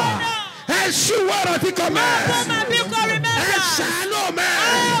ẹ ṣí wọ́rọ̀ tí kò mẹ́. Open my book of Ẹ remembrance. ṣàánú mẹ́.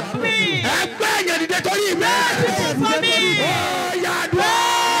 Help me. Ẹ gbé ẹ̀yàn dìde torí mẹ́. For me. Ó yàdúrà.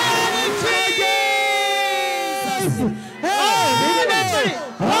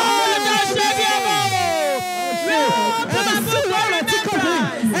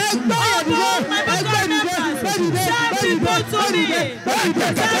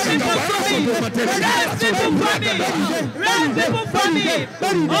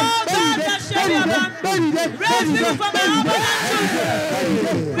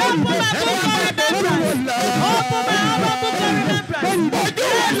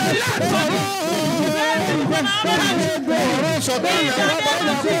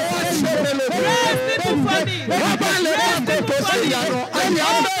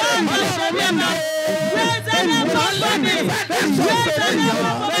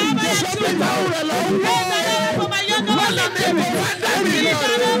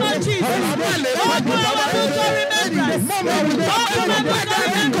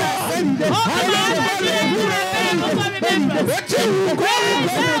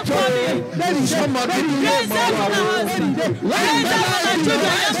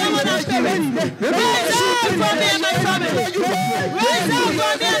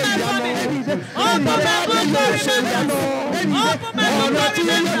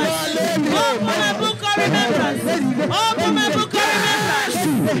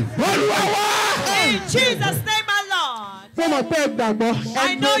 mọ̀ pé gbàgbọ́.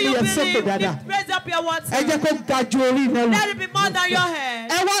 I know you believe. Raise up your water. Ẹ jẹ́ kó ga ju orí náà lọ. Let it be more than your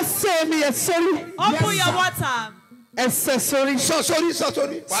head. Ẹ wá sọ omi ẹ sórí. Open your water. Ẹ sẹ sórí. Sọ sórí. Sọ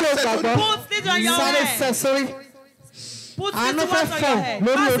gbàgbọ́. Put it on your Sáré head. sẹ sórí. Put this one on your head.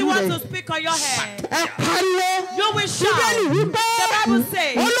 As you want to speak on your head. Ẹ pariwo. You will shout. Bíbélì wípé. The Bible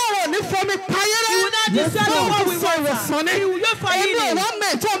says. Olówó ní fọmi payẹ́rẹ́. He will not destroy the one we want. He will use for healing. Èmi ò wọ́n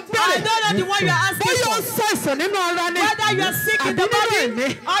mẹ̀ tó ń bẹ̀rẹ̀. I don't know the one you are asking Bóyá for. ó ṣàìsàn nínú ara ni. Whether you are sick in the body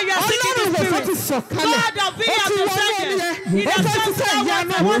or you are sick in the spirit. Ọlọ́run ti sọ̀kalẹ̀. God of Ó healing ti has wọnú omi descended. yẹn. He Ó has fẹ́ sent ṣiṣẹ́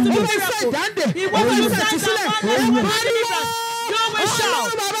ìyanu. I want to Ó do fẹ́ ṣiṣẹ́ miracle. ìdáǹdè. He wants Ó to fẹ́ send ṣiṣẹ́ someone ìtúsílẹ̀. that wants to Pariwo. deliver. You will shout.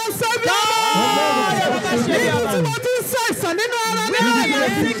 Ọlọ́run bàbá sẹ́mi. Babasebioba. Ibi tí mo ti ṣàìsàn nínú ara mi. Where I am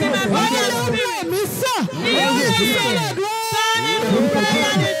sick in my body and Ọlọ́run spirit. mi sàn. Heal me. Turn into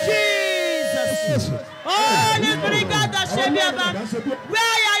prayer in Jesus. Holy Spirit God Babasebioba.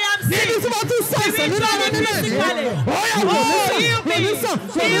 Where I am sick. Ibi tí mo ti ṣàìsàn nínú ara mi. Physically. Oh, heal me. Heal me.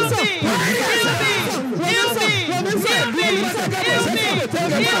 Heal me. Heal me. Heal me. Heal me. Heal me. Heal me.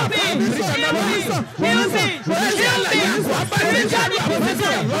 Heal me. Spiritually,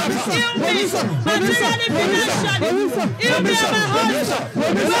 physically. Heal me. Materially, financially. Heal me of my husband.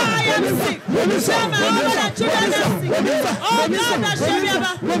 Where I am sick. Where my husband and children are sick. Oh God,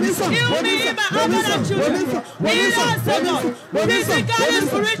 Babasebioba. Heal me, my husband and children. Heal us, O God. Physically,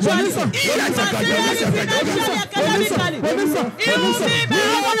 spiritually. Materially, financially, academically. Heal me, my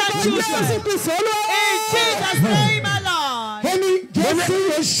husband and children. In Jesus' name, my Lord. Jésù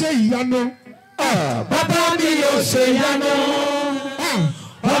yóò ṣe ìyanu. Bàbá mi yóò ṣe ìyanu.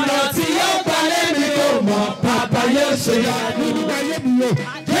 Ọ̀nà tí yóò balẹ̀ mi kò mọ̀. Bàbá yóò ṣe ìyanu.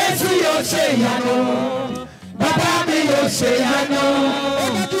 Jésù yóò ṣe ìyanu. Bàbá mi yóò ṣe ìyanu.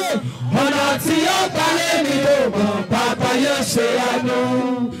 Ọ̀nà tí yóò balẹ̀ mi kò mọ̀. Bàbá yóò ṣe ìyanu.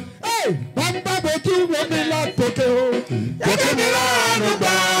 Bàbá bójú wo mi látòkè o. Jẹ́kẹ́ mi láàánú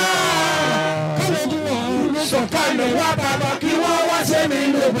gbà. Sọ̀kalẹ̀ wá bàbá kí wọ́n wá ṣe mí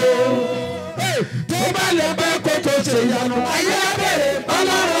lógo. Tó bá lè bẹ́ kó tó ṣe ìyanu. Ayé abẹ́rẹ́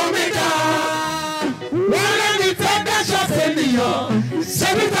ọlọ́run mi dá. Wọ́n lẹ́ni tó dáṣọ fènìyàn.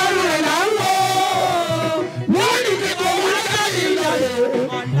 Ṣebí tọrọ rẹ̀ là ń wò. Wọ́n ní kí kò wọ́n káyìí lọ́yẹ̀.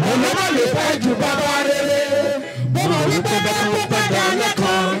 Ọlọ́mọ lè fẹ́ ju bàbá rere. Mo mọ̀ wípé kó padà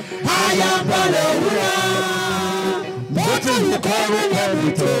lẹ́kọ̀ọ́. Ayé bọ̀lẹ̀ òwúrọ̀. Mọ́tò yìí kọ́ ọ́rùn lẹ́nu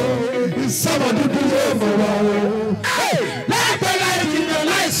tó. Ìsọ̀rọ̀ dúdú yóò mọ̀ wá o. Láìpẹ́ láì jìnnà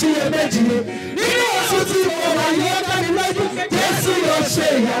láì ṣiyèméjì. Nínú oṣù tí mo wà yóò dáni lójú. Jésù yóò ṣe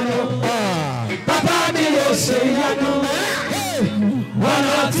ìyanu. Bàbá mi yóò ṣe ìyanu.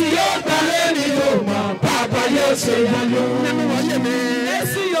 Ọ̀nà tí yóò gbalẹ̀ mi yóò mọ̀. Bàbá yóò ṣe ìyanu.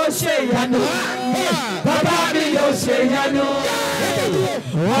 Jésù yóò ṣe ìyanu. Bàbá mi yóò ṣe ìyanu.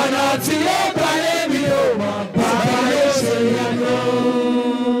 Ọ̀nà tí yóò gbalẹ̀ mi yóò mọ̀. Bàbá yóò ṣe ìyanu.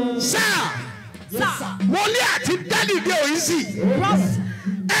 Mo ní àti dádì dé òyìn sí.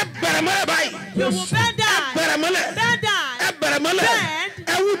 Ẹ bẹ̀rẹ̀ mọ́lẹ̀ báyìí. You will bend down. Ẹ bẹ̀rẹ̀ mọ́lẹ̀. Bend down. Ẹ bẹ̀rẹ̀ mọ́lẹ̀. Bend.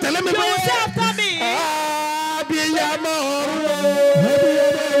 Ẹ wú tẹ̀lé mi You bẹ́ẹ̀. will say after me. Abiyamọ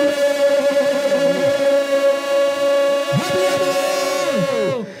ọ̀run.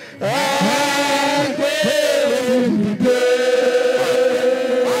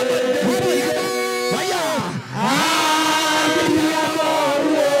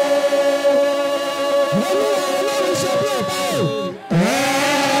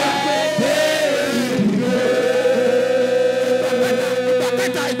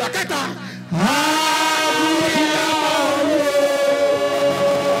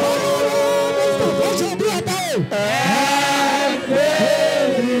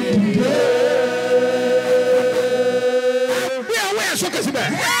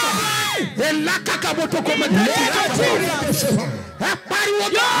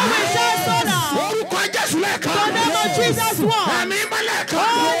 Jesus one. Holy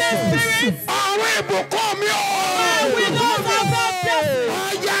Spirit. Àwọn ìbùkún mi o. We know that baptism.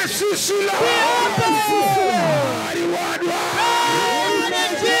 Ọjà ṣíṣú lọ. Ariwo àdúrà.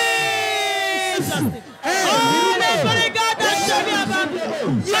 Jesus. Holy Spirit God that showed me about.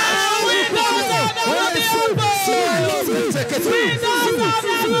 We know that will be open. We know that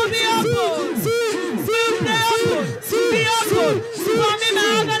will be open. Be open. For me, my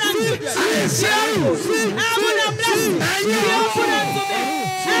husband and children. Be open. I will not bless you. Be open unto me.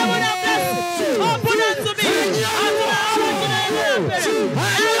 I will not bless you. Open unto me. Unto my husband and children.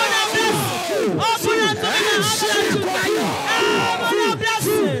 I will not bless you. Open unto me, my husband and children. I will not bless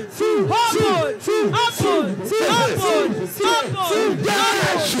you. Open. Open. Open.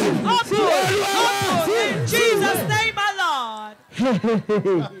 Open. Open. In Jesus' name, my Lord.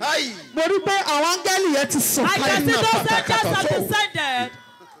 Mo rí pé àwọn áńgẹ́lì yẹn ti sùn I can see those angels have descended.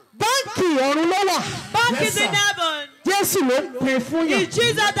 Báńkì ọ̀run ló wà. Bank is in heaven. Jésù ló ń pè fún yàn. It's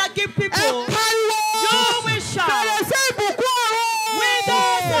Jesus that give people. Ẹ pariwo. You will shout. Bẹ̀rẹ̀ sí ìbùkún ọ̀run.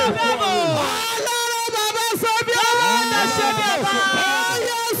 Windows of heaven. Ọlọ́run bàbá sọ́bí ọ̀run. Ọlọ́run ṣẹ́bi ọba.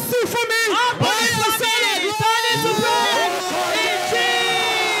 Ọyọ sí fún mi. Open it for me. Turn it to prayer. In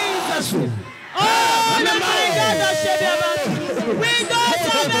Jesus. Oh, the mighty God that ṣẹ́bi ọba. Windows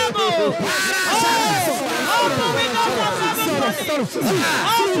of heaven. Open windows of heaven for me.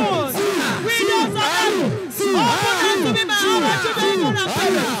 Open windows of heaven. Open them to be my own. What you doing for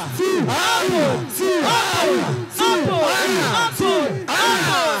them?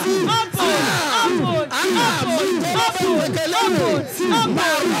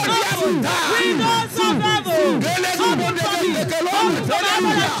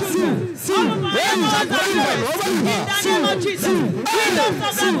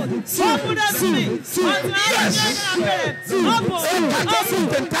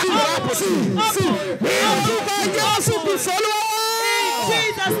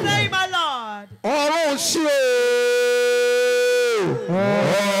 Jesus' name, my Lord. Ọ̀run ṣí o.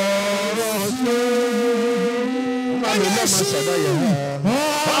 Ọ̀run ṣí o.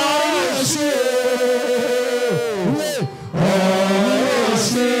 Ọ̀run ṣí o. Ọ̀run ṣí o. Ọ̀run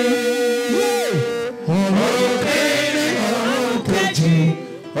ṣí o. Ọ̀run kìíní, ọ̀run kejì,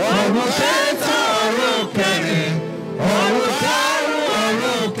 ọ̀run kẹta, ọ̀run kẹrin, ọ̀run karùn-ún,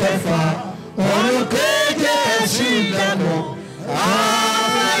 ọ̀run kẹfà, ọ̀run keje sílẹ̀kùn.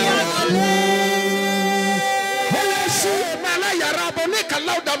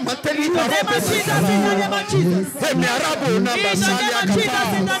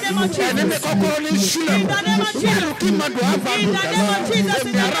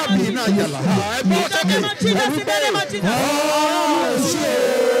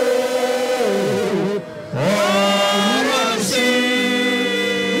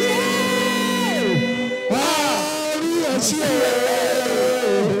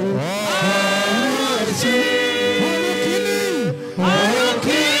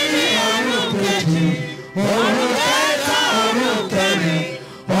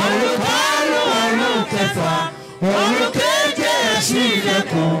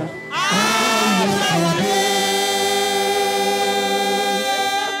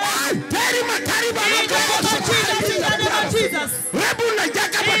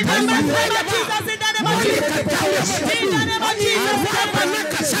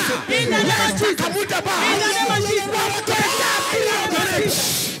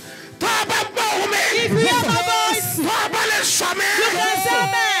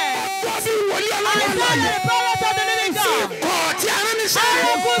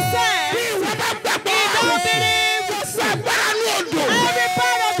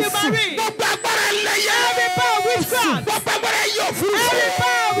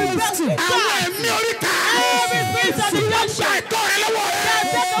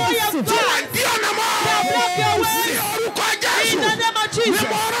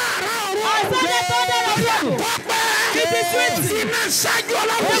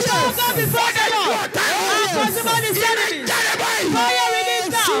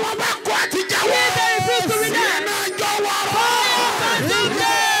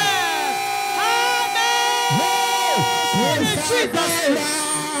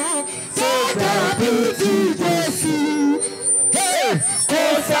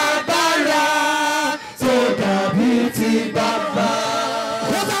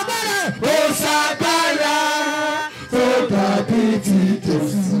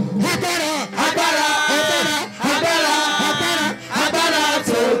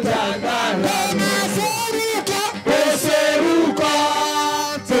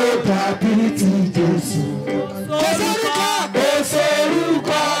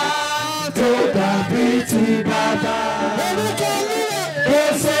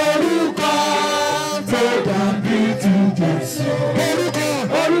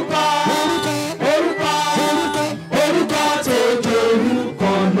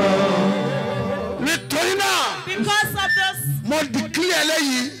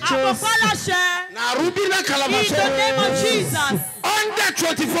 In the name of Jesus. Under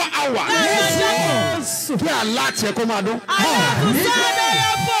 24 hours. Kí aláàtì ẹ̀ kó máa dún.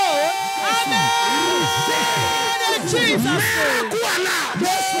 Jesus.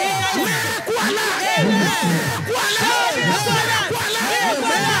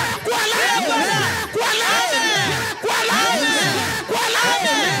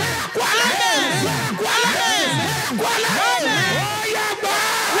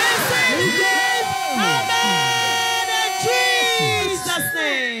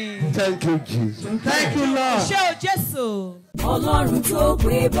 Thank you, Jesus. Thank you, Lord. Ṣé o Jésù? Ọlọ́run tó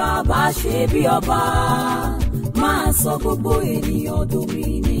pé bàbá ṣe bí ọba máa sọ gbogbo ènìyàn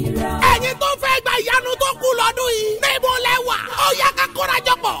dòmìnira. ẹ̀yin tó fẹ́ gba ìyanu tó kù lọ́dún yìí níbo lẹ wà ó yá ká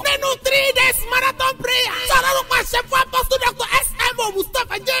kórajọpọ̀ nínú 3 days marathon prayer sọ̀rọ̀ ló pàṣẹ fún apọ́sítù Dr. S.M.O.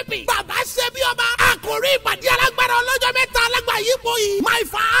 Mustapha J.P. bàbá ṣe bí ọba àkòrí ìpàdé alágbára ọlọ́jọ́ mẹ́ta alágbà yípo yìí my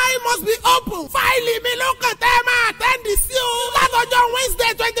file must be open fáìlì mi ló kàn tẹ́ máa tẹ́ndì sí o látọjọ́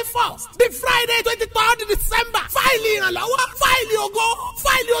Wednesday 21st the Friday 23rd December fáìlì ìrànlọ́wọ́ fáìlì ògo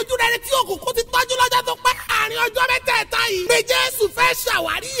fáìlì ojúrere tí òkùnkùn ti tọ́jú lọ́jọ́ tó pẹ́ àárín ọjọ́ mẹ́tẹ̀ẹ̀ta yìí ni Jésù fẹ́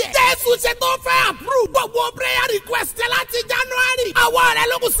ṣàwárí ẹ̀ Jésù ṣe tó fẹ́ approve gbogbo prayer request láti January àwọn ọ̀rẹ́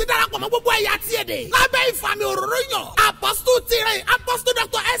ló kù sí darapọ̀ mọ́ gbogbo ẹ̀yà tí èdè lábẹ́ ìfàmì òróró yàn apọ́sítù tirẹ̀ apọ́sítù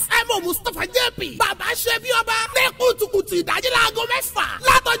Dr. S.M.O. Mustapha J.P. bàbá ṣe bí ọba ní kùtùkùtù ìdájí láago 6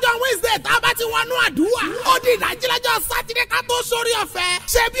 látọjọ́ Wednesday tá a bá ti wọnú àdúrà ó di ìdájí lọ́jọ́ Sátidé ká tó sórí ọ̀fẹ́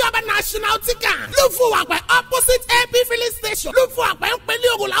ṣe bí ọba national ticket ló fún wa pẹ́ opposite AP filling station ló fún wa pẹ́ ń pẹ́lẹ́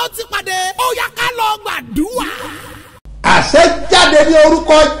ògùn làwọn ti pàdé ó yá ká lọ gbàdúrà. àṣẹ jáde ní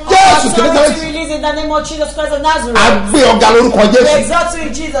orúkọ Jésù Authority released in the name of Jesus Christ of Nazareth. a gbé ọ̀gá lórúkọ We Jésù exalt you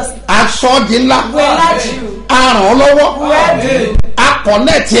in Jesus. aṣọ di ńlá We enlarge you. a ràn ọ́ lọ́wọ́ We help you. a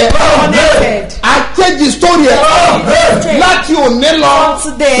connect yẹ Connected. a change story yẹ láti òní lọ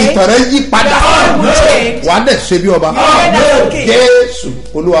From today, ìtọ̀rẹ́ yí padà the story will change. wà á dẹ̀ ṣe bí ọba reign as a king. Jésù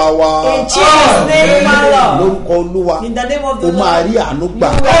Olúwa wa In Jesus' name, my Lord. lórúkọ Olúwa In the name of the o máa Lord. rí àánú gbà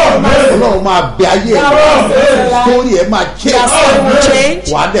You will have Ọlọ́run máa bẹ ayé That will save your ẹ̀ life. story ẹ̀ máa Your story will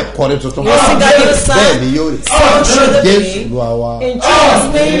change. wà á dẹ̀ kọrin tuntun You sing a new song. bẹ́ẹ̀ ni yóò rí So should it Jésù be. Olúwa wa. In Jesus'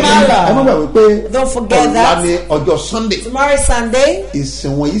 name, my ẹ má Lord. gbàgbé pé Don't forget ọ̀la that. ni ọjọ́ Sunday Tomorrow is Sunday.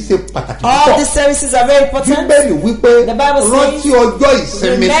 ìsìn wọ̀nyí ṣe pàtàkì All púpọ̀ these services are very important. Bíbélì wípé The Bible says, rántí ọjọ́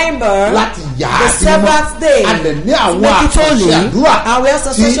ìsinmi remember láti yà á the sí mímọ́ Sabbath day. a lè ní àwọn Make it holy. àkànṣe àdúrà And we have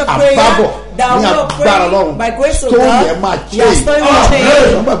some tí special a prayer bá bọ̀ that ní we will agbára pray Ọlọ́run by grace of tó God. yẹ máa Your story will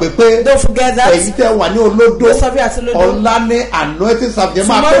change. wọ́n gbàgbé pé Don't forget that. èyí tẹ́ wà ní olódó Those of you at Olodo. ọ̀la ní anointing service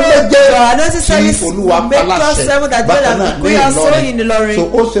máa pé Tomorrow, méje your anointing service tí Olúwa will make us paláṣẹ seven that bákan God náà has ní decreed also in Ìlọrin. so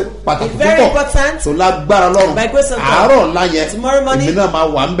ó ṣe pàtàkì It's very púpọ̀ important. so lágbára Ọlọ́run By grace of God. àárọ̀ ọ̀la yẹn Tomorrow morning, èmi náà máa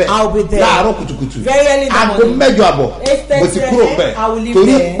wà ń bẹ̀ I'll be there. láàárọ̀ kùtùkùtù Very early in the aago morning. 8:30 àbọ̀ 8:30 mo ti kúrò bẹ̀ I will leave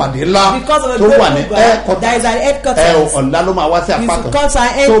torí there. ìpàdé ńlá Because of a tó great wà ní program that is at headquarters. ọ̀la ló máa wá sí apá You should kan come to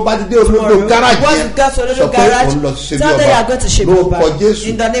our end tó bá ti dé olódò tomorrow. gáràjì Once yẹn you get to Olodo sọ pé garage, òun lọ sí ṣe bí tell them you are going to ṣe bí ọba. lórúkọ Jésù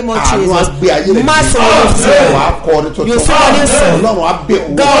In the name of àánú Jesus. á gbé ayé rẹ̀ Massive will wàá kọ orin tuntun You sing a new song. Ọlọ́run á bẹ̀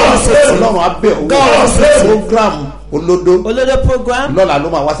owó God will save you. Ọlọ́run á bẹ̀ owó God will save you. program olódó Olodo program. lọ́la ló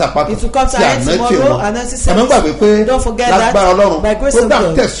máa wá sí apá kan It will come to tí our end ànáìtì tomorrow, wọn anointing ẹ má service. gbàgbé pé Don't forget that. lágbára Ọlọ́run By grace of program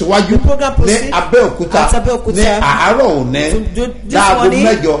God. tẹ̀síwájú The program ní proceeds Abẹ́òkúta at Abẹ́òkúta. ní àárọ̀ òní This láago morning,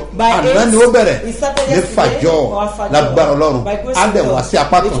 8 by àná 8, ni ó bẹ̀rẹ̀ it started ní yesterday, Fàjọ́ or Fàjọ́. lágbára Ọlọ́run By grace á of dẹ̀ God. wá sí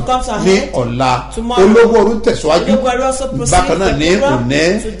apá It will come to kan our ní hand ọ̀la tomorrow. olówó orú tẹ̀síwájú Olówó orú also proceed bákan náà the ní program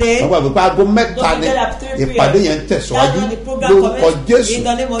òní today. wọ́n gbàgbé pé aago 3 Don't ni forget at 3 p.m. ìpàdé yẹn ń tẹ̀síwájú That's when the program lórúkọ commences. Jésù In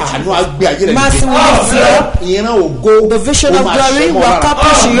the name of àánú Jesus. á gbé ayé rẹ̀ Mercy will lift you up. ìran ògo The vision ó of máa glory ṣe mọ́ will lára.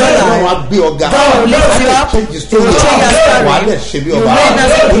 accomplish in your life. Ọlọ́run á gbé ọ̀gá God will lift you up. change He story will change your story. wà á dẹ̀ ṣe bí You ọba reign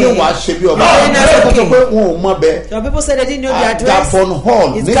as a ó ní king. wà á ṣe bí ọba You reign as a ó sọ king. pé wọn ò mọ bẹ́ẹ̀ Some people say they didn't know the address. Gabon Hall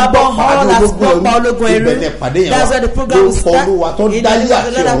It's ní Gabon Hall Gbọ̀pá at Ológun Gbọ̀pá Ológun Ẹrú Ẹrú. ibẹ̀ ní ìpàdé yẹn That's wà where the program will lórúkọ start. Olúwa tó In the dáyé name of the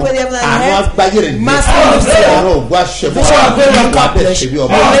àti Lord, I pray them ọ̀run that àánú help. agbáyé rẹ̀ dìde Mercy will lift you up. ọ̀run ògbó àṣẹfọ́ Vision of glory will wà á dẹ̀ accomplish. ṣe bí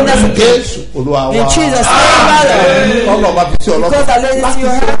ọba You reign as a king. Jésù Olúwa wa In Jesus' name, Father. ọlọ́ba fi sí Because I lay it to your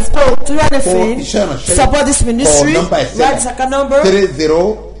hands. To do anything. iṣẹ́ ìránṣẹ́ Support this ministry. nọ́mbà ẹ̀sẹ̀ Write the second number.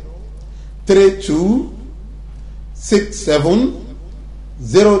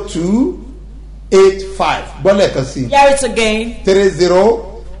 3032670285 gbọ́dọ̀ kan sí Hear it again.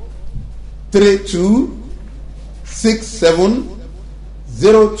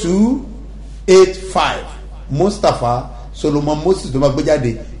 3032670285 Mustapha Solomon Moses tó máa gbé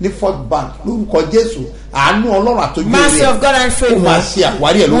jáde ní Fort Bank lórúkọ Jésù àánú Ọlọ́run àtọ́jú Mercy of God and ó favor máa ṣe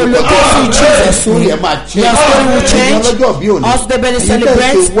àwárí ẹ̀ will lórúkọ locate you, Jesus. sórí ẹ̀ máa change Your story will change. ọlọ́jọ́ bí òní Also, the belly Ẹ̀yin tẹ́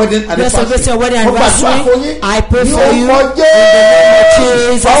celebrate. ṣe wedding You're celebrating your wedding Mo gbàdúrà anniversary. fún yín. I pray Ní for you. orúkọ In the name of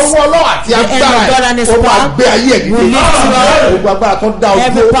Jesus. ọwọ́ Ọlọ́run àti The hand of God and agbára His ẹ̀ ó máa power gbé ayé ẹ̀ will lift you up. gbogbo agbára tó dá ojú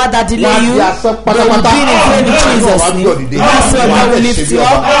Every power that delay you, wá di asán they will pátápátá be in vain in Jesus' Ọlọ́run á gbé ọ dìde. name. Mercy of Wà á God will dẹ̀ lift ṣe bí you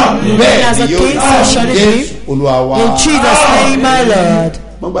ọba. up. You reign as a Bẹ́ẹ̀ ni king, yóò so shall it be. Jésù Olúwa wa In Jesus' name, my Lord.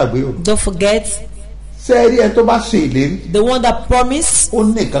 má gbàgbé o Don't forget. sẹ́ẹ̀rí ẹ tó bá ṣe ìlérí. The one that promised. ó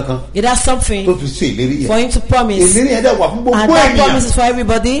ní kankan. It has something. tó fi ṣe ìlérí yẹn. For him to promise. ìlérí yẹn dẹ̀ wà fún gbogbo ènìyàn. And that promise is for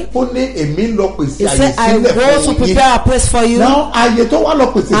everybody. ó ní èmi lọ pèsè àyè sílẹ̀ fún yín. He said I go to prepare a place for you. now àyè tó wà lọ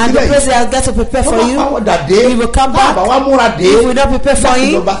pèsè sílẹ̀ yìí. And the place he has got to prepare for you. He will come back. bàbá wa múra dé. If we don't prepare for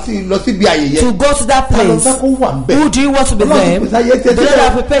him. lọ síbi àyè yẹn. To go to that place. Who do you want to be there? The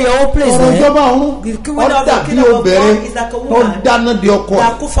Lord will prepare your own place there. ọ̀rọ̀ ìjọba ọ̀run ọ̀dà bí obìnrin tó dáná di ọkọ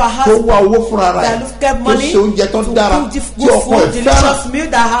tó wá owó fúnra rẹ̀ tó ṣe oúnjẹ tó dára tí ọkọ ẹ̀ fẹ́ràn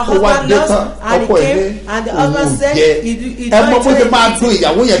tó wá dé tán ọkọ ẹ̀ dé òun jẹ ẹ mọ bó ṣe máa dún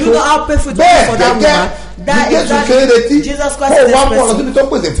ìyàwó yẹn tó bẹ́ẹ̀ gẹ́gẹ́ bí Jésù ṣe ń retí kó wá pọ̀ lọ síbi tó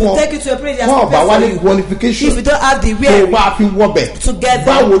pèsè fún ọ wọn ọba wá ní qualification tó wá fi wọbẹ̀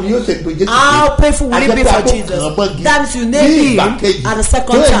báwo ni yóò ṣe tó Jésù ṣe àjẹpẹ́ àtọkàn ní ìgbà kejì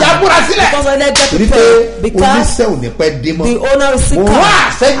tó lè jábúra sílẹ̀ torí pé oníṣẹ́ ò ní pẹ́ dé mọ́ mo wá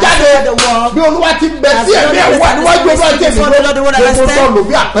àṣẹjáde bí Olúwa ti bẹ sí ẹ̀mí ẹ̀wọ̀ níwájú Olúwa jẹ́ mi ló tó lò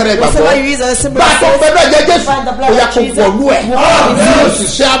bí àpẹẹrẹ ìgbàgbọ́ bá a tó fẹ́ náà jẹ́ Jésù ó yà kó wọ̀lú ẹ̀ yóò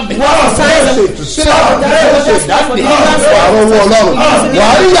ṣiṣẹ́ àmì yóò ṣe ìtúsílẹ̀ yóò ṣe ìdáǹdè wàá rọwọ́ Ọlọ́run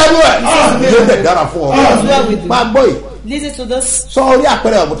wàá rí yanu ẹ̀ yóò bẹ̀ dára fún ọ máa gbọ́ yìí. Listen to this. sọ orí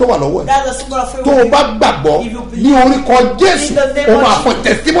àpẹẹrẹ ọ̀gbọ́n tó wà lọ́wọ́ ẹ̀. That's the symbol of faith. tó o bá gbàgbọ́ ní orúkọ Jésù o máa fọ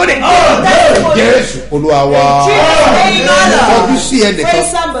tẹsítímọ́nì. Jésù Olúwa wa ọdún sí ẹnìkan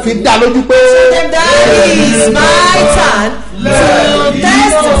fi dá lójú pé. That is my turn to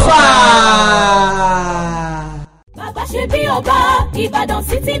testify. Babasebioba Ìbàdàn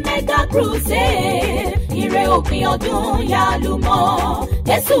City Mega Crusade ire òpin ọdún yálùmọ́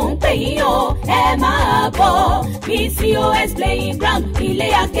Jésù ń pè yín o ẹ máa bọ̀ PCOS playing ground ilé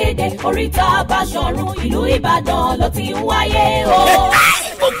akéde oríta Báṣọ̀run ìlú Ìbàdàn ló ti ń wáyé o.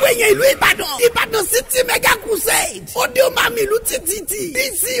 gbogbo èèyàn ìlú Ìbàdàn City Mega Crusade òde ọmọ mi ìlú títí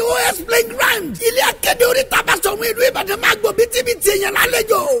PCOS playing ground ilé akéde oríta Báṣọ̀run ìlú Ìbàdàn máa gbọ́ bítíbitì èèyàn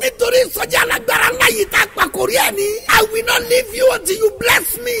lálejò nítorí ìsọjí alágbára ńlá yìí tá a pa kórí ẹ̀ ní. I will not leave you until you bless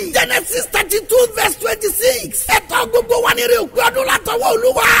me. Genesis 32 verse 26. ẹ̀tọ́ gbogbo wa ní ire òpin ọdún látọwọ́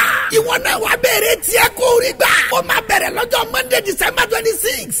Olúwa. ìwọ náà wàá bẹ̀rẹ̀ tiẹ̀ kó rí gbà. ó máa bẹ̀rẹ̀ lọ́jọ́ Monday December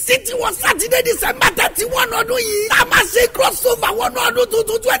 26. títí wọ Saturday December 31 ọdún yìí. tá a máa ṣe crossover wọnú ọdún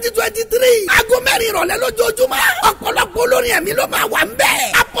tuntun 2023. aago mẹ́rin ìrọ̀lẹ́ lójoojúmọ́. ọ̀pọ̀lọpọ̀ olórin ẹ̀mí ló máa wà ń bẹ̀.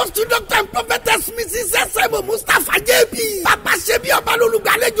 Apostle Dr. and Prophetess Mrs. S.M. Mustapha J.B. Babasebioba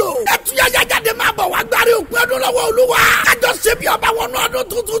lolùgbàlejò. ẹ̀túyàyà jáde máa bọ̀ wá gbárí òpin ọdún lọ́wọ́ Olúwa. kájọ ṣe bí ọba wọnú ọdún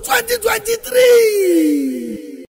tuntun 2023.